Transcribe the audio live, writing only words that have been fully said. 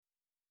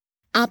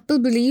Apple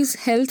believes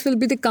health will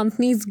be the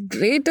company's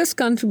greatest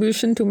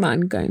contribution to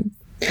mankind.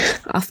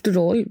 After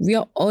all, we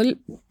are all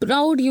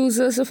proud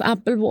users of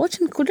Apple Watch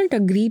and couldn't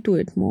agree to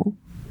it more.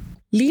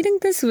 Leading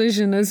this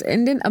vision is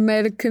Indian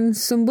American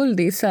Sumbul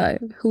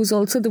Desai, who is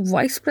also the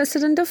Vice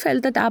President of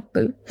Health at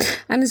Apple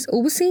and is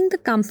overseeing the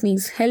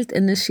company's health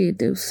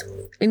initiatives,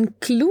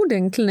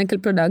 including clinical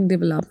product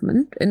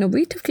development,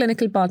 innovative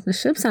clinical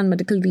partnerships, and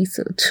medical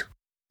research.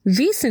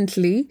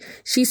 Recently,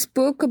 she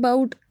spoke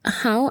about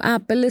how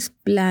Apple is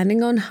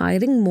planning on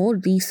hiring more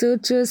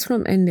researchers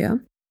from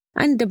India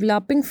and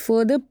developing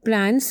further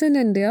plans in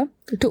India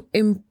to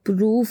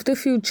improve the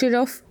future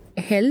of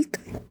health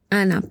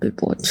and Apple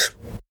Watch.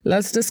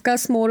 Let's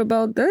discuss more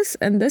about this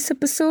in this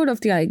episode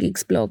of the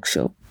iGeeks Blog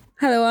Show.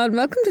 Hello and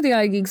welcome to the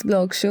iGeeks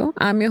Blog Show.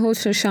 I'm your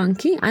host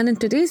Shashanki, and in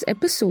today's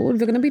episode,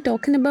 we're going to be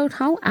talking about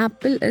how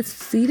Apple is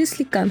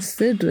seriously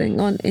considering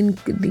on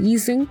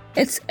increasing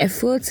its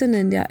efforts in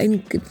India,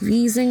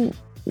 increasing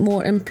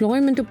more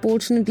employment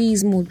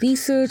opportunities, more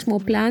research, more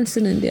plans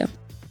in India.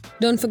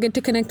 Don't forget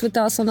to connect with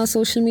us on our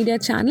social media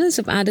channels.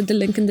 I've added the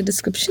link in the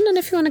description, and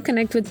if you want to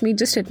connect with me,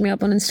 just hit me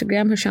up on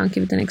Instagram,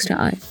 Shashanki with an extra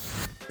I.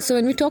 So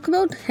when we talk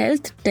about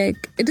health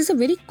tech, it is a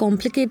very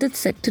complicated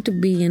sector to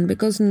be in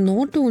because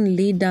not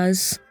only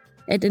does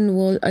it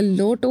involve a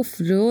lot of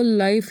real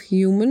life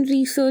human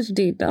research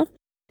data,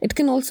 it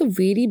can also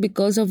vary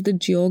because of the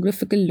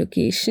geographical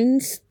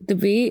locations, the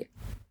way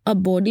a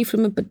body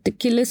from a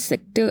particular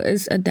sector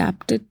is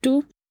adapted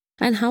to,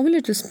 and how will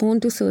it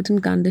respond to certain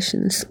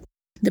conditions.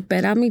 The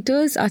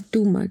parameters are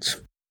too much.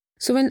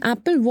 So when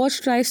Apple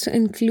Watch tries to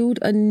include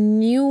a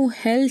new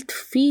health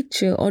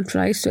feature or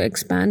tries to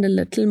expand a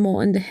little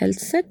more in the health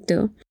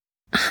sector,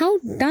 how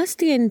does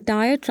the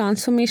entire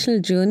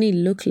transformational journey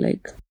look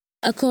like?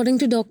 According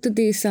to Dr.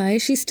 Desai,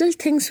 she still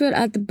thinks we're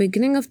at the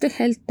beginning of the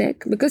health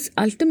tech because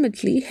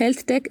ultimately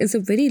health tech is a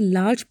very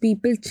large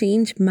people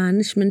change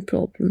management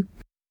problem.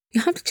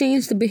 You have to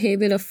change the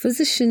behavior of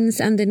physicians,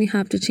 and then you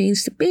have to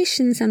change the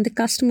patients and the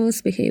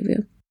customers'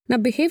 behavior. Now,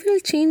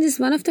 behavioral change is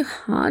one of the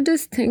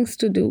hardest things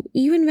to do.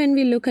 Even when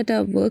we look at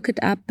our work at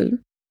Apple,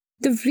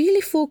 they're really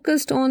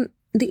focused on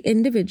the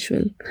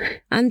individual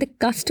and the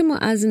customer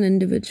as an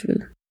individual.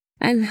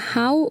 And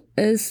how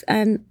is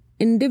an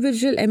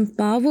individual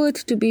empowered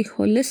to be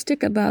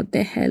holistic about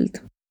their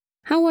health?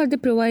 How are they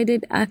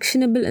provided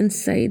actionable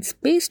insights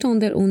based on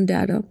their own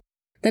data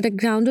that are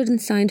grounded in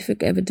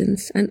scientific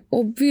evidence? And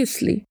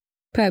obviously,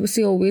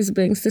 privacy always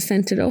brings the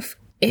center of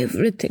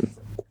everything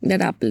that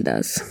Apple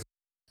does.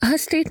 Her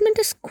statement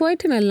is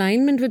quite in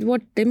alignment with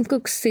what Tim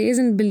Cook says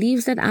and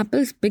believes that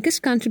Apple's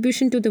biggest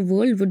contribution to the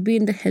world would be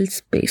in the health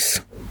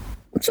space.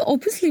 So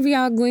obviously we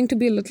are going to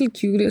be a little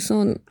curious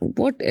on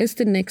what is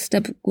the next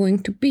step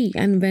going to be,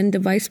 and when the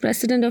Vice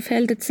President of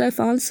Health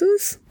itself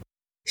answers,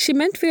 she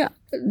meant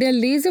they're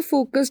laser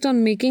focused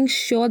on making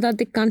sure that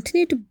they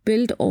continue to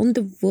build on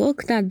the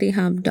work that they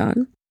have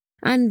done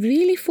and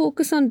really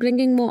focus on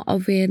bringing more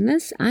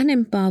awareness and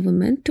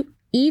empowerment to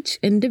each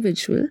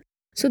individual,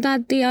 so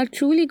that they are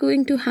truly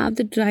going to have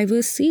the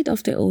driver's seat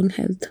of their own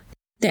health.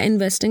 They're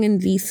investing in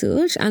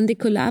research and they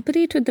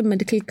collaborate with the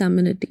medical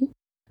community,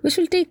 which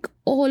will take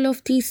all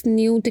of these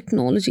new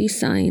technology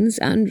science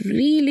and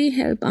really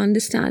help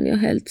understand your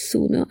health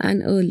sooner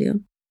and earlier.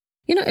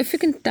 If you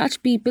can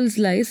touch people's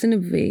lives in a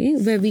way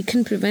where we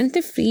can prevent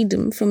their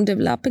freedom from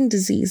developing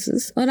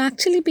diseases or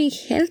actually be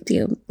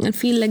healthier and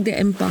feel like they're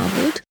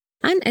empowered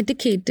and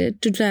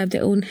educated to drive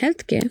their own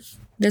healthcare,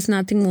 there's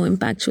nothing more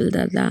impactful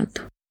than that.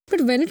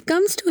 But when it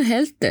comes to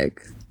health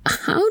tech,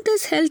 how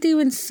does health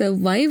even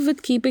survive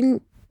with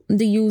keeping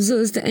the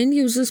end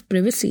users'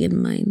 privacy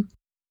in mind?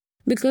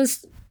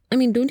 Because,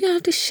 don't you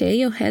have to share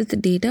your health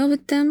data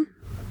with them?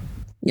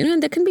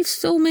 There can be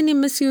so many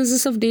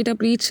misuses of data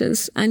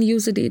breaches and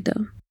user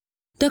data.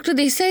 Dr.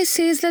 Desai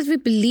says that we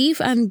believe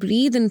and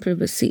breathe in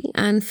privacy,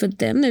 and for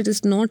them it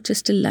is not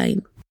just a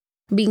line.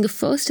 Being a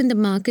first in the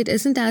market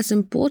isn't as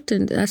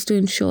important as to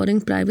ensuring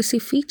privacy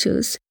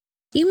features,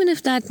 even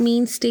if that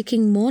means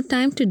taking more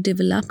time to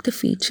develop the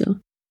feature.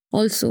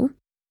 Also,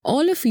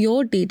 all of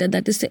your data,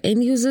 that is the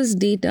end user's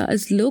data,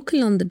 is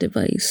local on the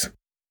device.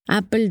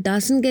 Apple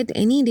doesn't get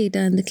any data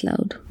in the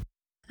cloud.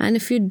 And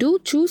if you do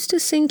choose to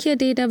sync your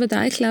data with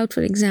iCloud,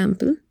 for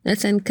example,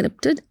 it's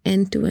encrypted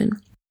end to end.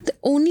 The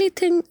only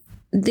thing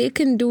they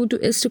can do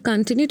is to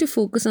continue to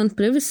focus on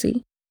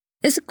privacy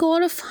is a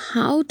core of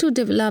how to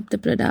develop the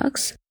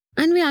products,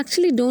 and we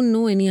actually don't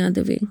know any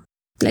other way.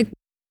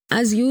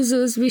 As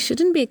users, we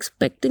shouldn't be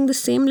expecting the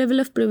same level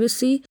of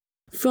privacy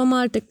from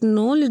our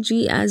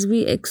technology as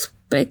we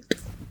expect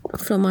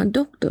from our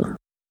doctor.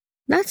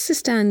 That's the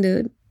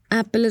standard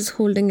Apple is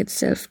holding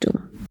itself to.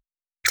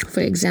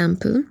 For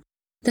example,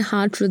 the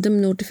heart rhythm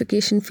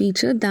notification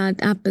feature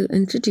that Apple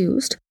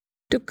introduced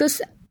took us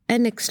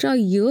an extra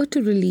year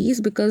to release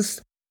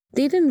because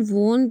they didn't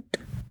want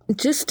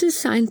just a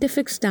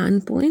scientific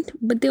standpoint,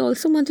 but they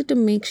also wanted to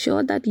make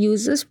sure that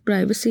users'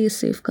 privacy is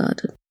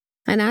safeguarded.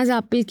 And as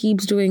Apple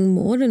keeps doing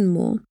more and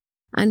more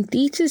and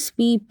teaches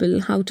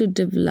people how to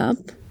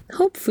develop,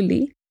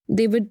 hopefully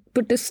they would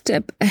put a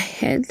step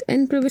ahead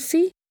in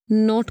privacy,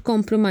 not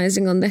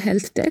compromising on the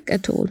health tech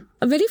at all.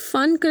 A very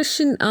fun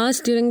question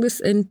asked during this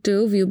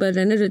interview by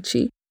Rene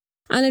Ritchie,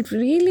 and it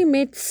really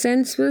made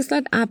sense, was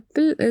that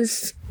Apple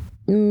is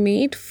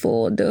made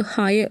for the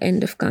higher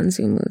end of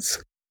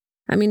consumers.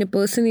 I mean, a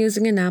person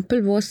using an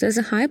Apple Watch, there's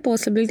a high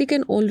possibility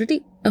can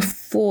already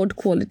afford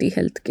quality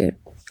healthcare.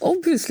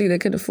 Obviously, they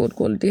can afford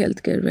quality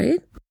healthcare,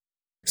 right?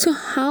 So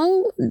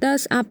how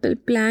does Apple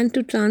plan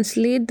to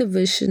translate the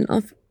vision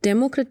of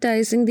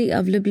democratizing the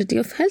availability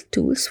of health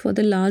tools for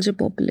the larger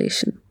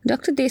population?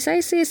 Dr.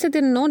 Desai says that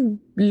they're not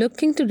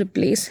looking to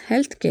replace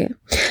healthcare.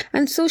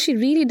 And so she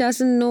really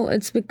doesn't know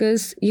it's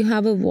because you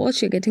have a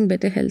watch, you're getting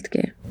better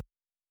healthcare.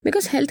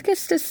 Because healthcare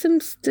system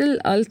still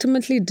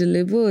ultimately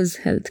delivers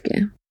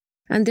healthcare.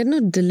 And they're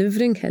not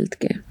delivering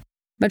healthcare.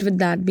 But with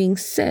that being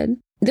said,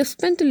 they've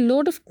spent a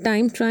lot of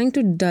time trying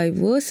to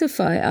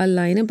diversify our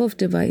lineup of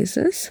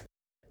devices,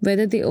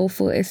 whether they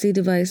offer SE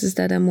devices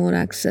that are more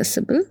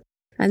accessible,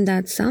 and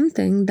that's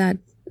something that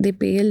they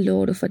pay a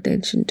lot of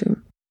attention to.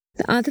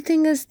 The other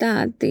thing is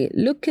that they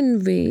look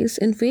in ways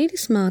in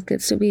various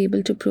markets to be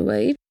able to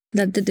provide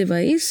that the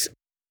device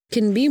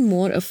can be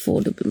more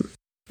affordable.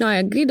 Now, I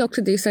agree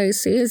Dr. Desai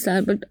says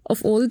that, but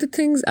of all the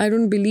things, I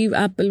don't believe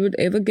Apple would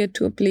ever get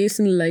to a place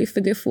in life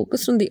where they're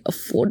focused on the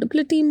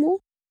affordability more.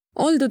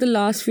 Although the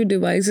last few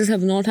devices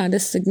have not had a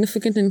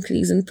significant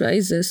increase in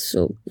prices,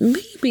 so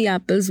maybe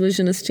Apple's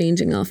vision is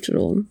changing after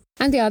all.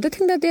 And the other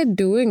thing that they're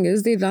doing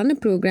is they run a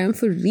program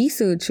for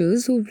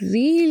researchers who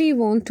really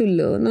want to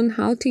learn on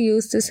how to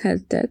use this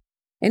health tech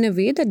in a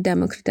way that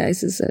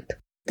democratizes it.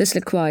 This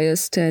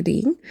requires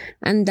studying,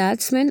 and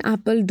that's when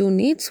Apple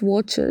donates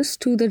watches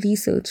to the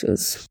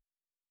researchers.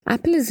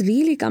 Apple is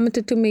really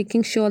committed to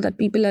making sure that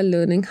people are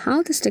learning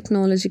how this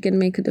technology can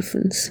make a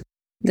difference.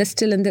 They're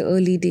still in the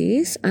early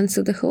days, and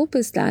so the hope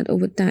is that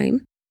over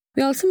time,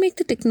 we also make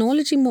the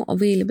technology more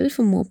available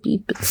for more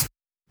people.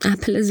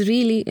 Apple is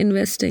really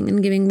investing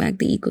in giving back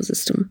the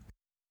ecosystem.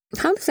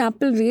 How does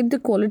Apple rate the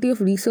quality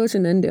of research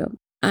in India?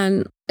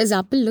 And is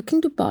Apple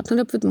looking to partner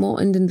up with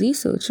more Indian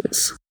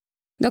researchers?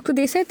 Dr.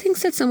 Desai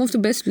thinks that some of the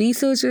best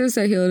researchers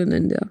are here in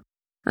India.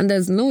 And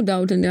there's no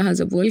doubt India has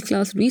a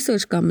world-class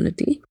research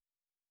community.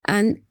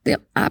 And they're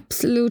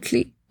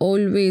absolutely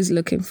always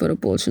looking for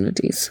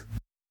opportunities.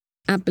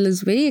 Apple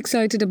is very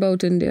excited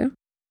about India.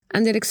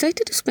 And they're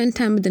excited to spend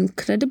time with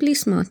incredibly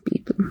smart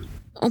people.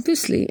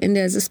 Obviously,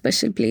 India is a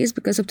special place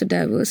because of the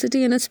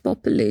diversity in its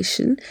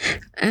population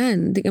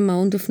and the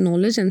amount of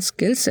knowledge and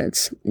skill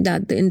sets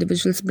that the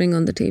individuals bring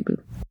on the table.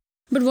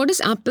 But what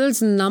is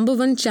Apple's number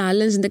one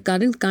challenge in the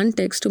current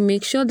context to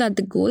make sure that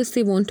the goals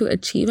they want to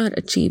achieve are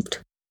achieved?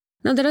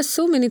 Now, there are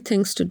so many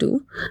things to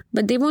do,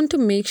 but they want to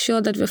make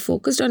sure that we're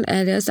focused on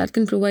areas that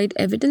can provide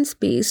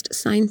evidence-based,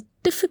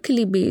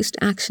 scientifically based,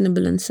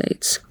 actionable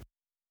insights.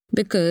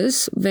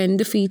 Because when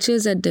the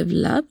features are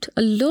developed,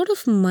 a lot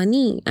of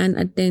money and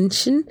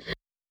attention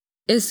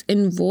is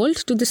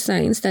involved to the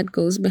science that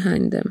goes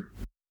behind them.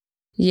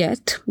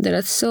 Yet, there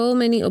are so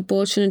many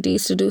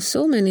opportunities to do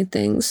so many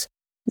things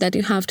that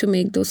you have to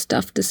make those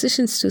tough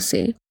decisions to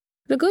say,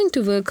 we're going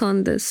to work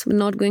on this, we're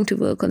not going to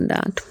work on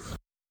that.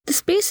 The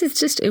space is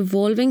just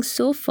evolving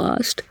so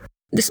fast.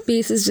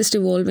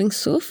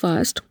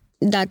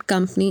 That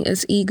company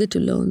is eager to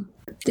learn.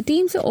 The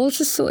teams are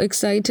also so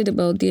excited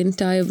about the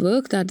entire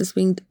work that is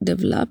being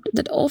developed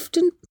that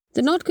often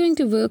they're not going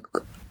to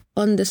work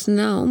on this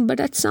now, but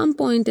at some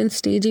point in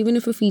stage, even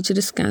if a feature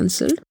is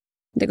cancelled,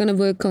 they're going to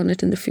work on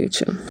it in the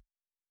future.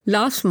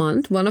 Last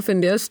month, one of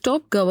India's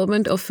top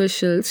government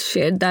officials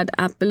shared that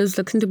Apple is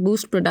looking to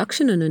boost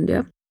production in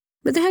India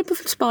with the help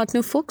of its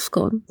partner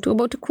Foxconn to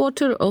about a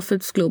quarter of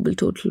its global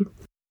total.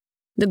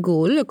 The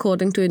goal,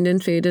 according to Indian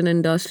Trade and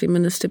Industry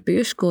Minister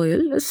Piyush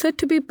Goyal, is said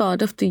to be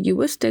part of the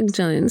US tech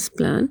giant's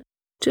plan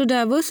to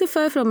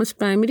diversify from its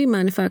primary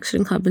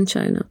manufacturing hub in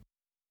China.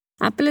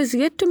 Apple is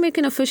yet to make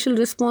an official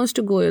response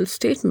to Goyal's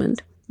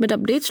statement, but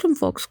updates from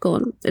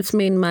Foxconn, its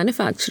main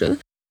manufacturer,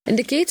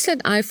 indicates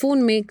that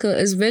iPhone maker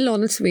is well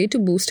on its way to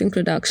boosting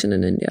production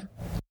in India.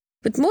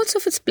 With most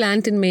of its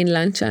plant in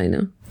mainland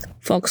China,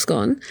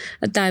 Foxconn,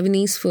 a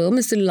Taiwanese firm,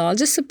 is the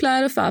largest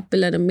supplier of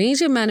Apple and a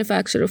major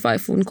manufacturer of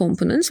iPhone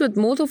components with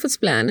most of its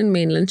plant in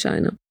mainland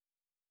China.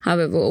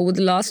 However, over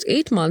the last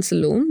 8 months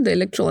alone, the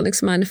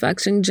electronics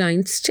manufacturing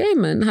giant's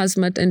chairman has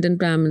met Indian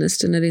Prime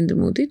Minister Narendra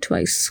Modi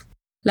twice.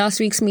 Last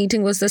week's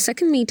meeting was the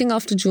second meeting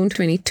after June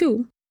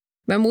 22,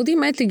 where Modi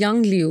met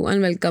young Liu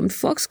and welcomed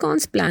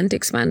Foxconn's plan to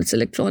expand its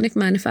electronic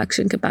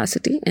manufacturing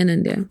capacity in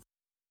India.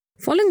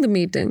 Following the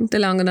meeting,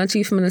 Telangana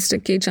Chief Minister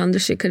K.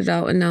 Chandrasekhar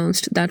Rao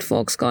announced that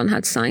Foxconn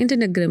had signed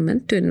an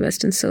agreement to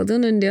invest in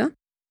southern India,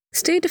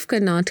 state of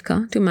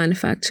Karnataka, to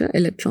manufacture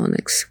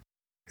electronics.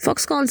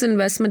 Foxconn's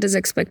investment is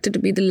expected to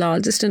be the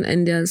largest in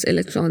India's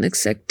electronics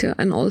sector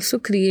and also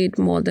create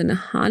more than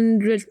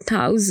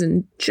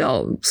 100,000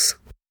 jobs.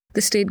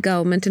 The state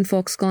government and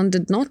Foxconn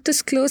did not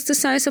disclose the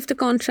size of the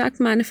contract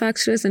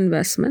manufacturer's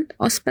investment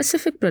or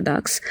specific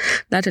products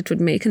that it would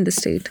make in the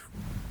state.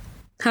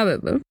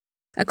 However,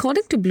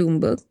 according to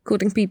Bloomberg,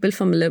 quoting people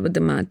familiar with the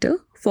matter,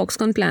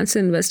 Foxconn plans to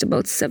invest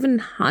about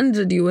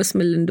 $700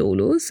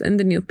 million in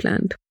the new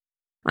plant,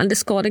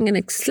 underscoring an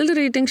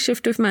accelerating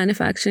shift of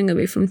manufacturing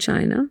away from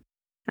China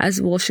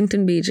as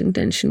Washington-Beijing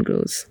tension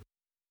grows.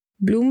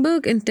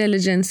 Bloomberg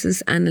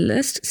Intelligence's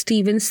analyst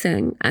Steven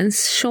Seng and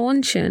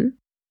Sean Chen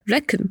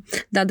reckon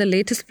that the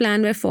latest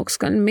plan by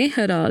Foxconn may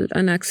herald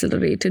an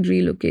accelerated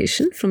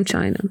relocation from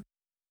China.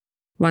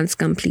 Once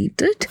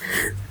completed,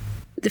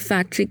 the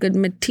factory could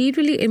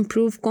materially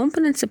improve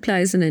component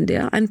supplies in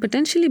India and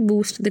potentially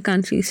boost the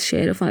country's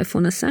share of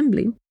iPhone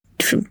assembly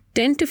from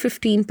 10 to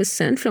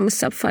 15% from a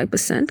sub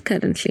 5%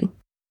 currently.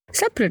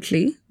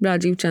 Separately,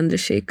 Rajiv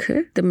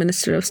Chandrasekhar, the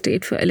Minister of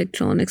State for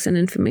Electronics and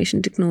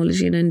Information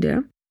Technology in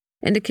India,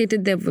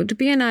 indicated there would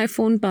be an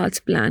iPhone parts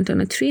plant on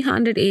a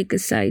 300-acre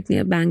site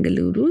near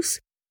Bengaluru's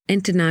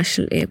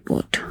International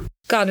Airport.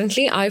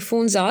 Currently,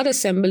 iPhones are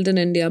assembled in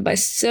India by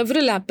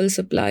several Apple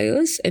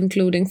suppliers,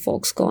 including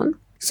Foxconn.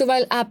 So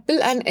while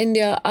Apple and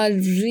India are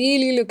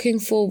really looking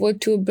forward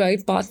to a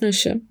bright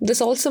partnership,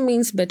 this also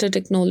means better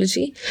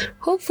technology,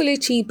 hopefully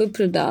cheaper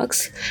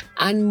products,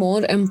 and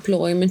more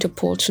employment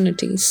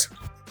opportunities.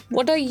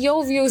 What are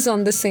your views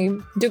on the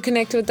same? Do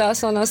connect with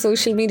us on our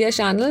social media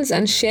channels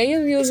and share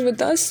your views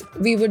with us.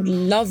 We would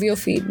love your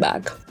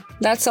feedback.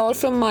 That's all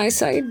from my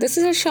side. This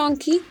is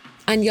Ashanki,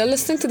 and you're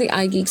listening to the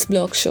iGeeks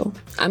Blog Show.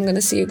 I'm going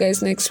to see you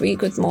guys next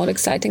week with more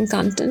exciting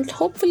content,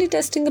 hopefully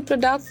testing a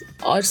product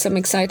or some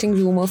exciting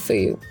rumor for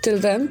you. Till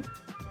then,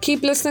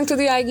 keep listening to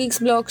the iGeeks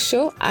Blog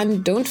Show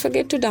and don't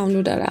forget to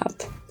download our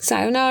app.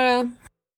 Sayonara!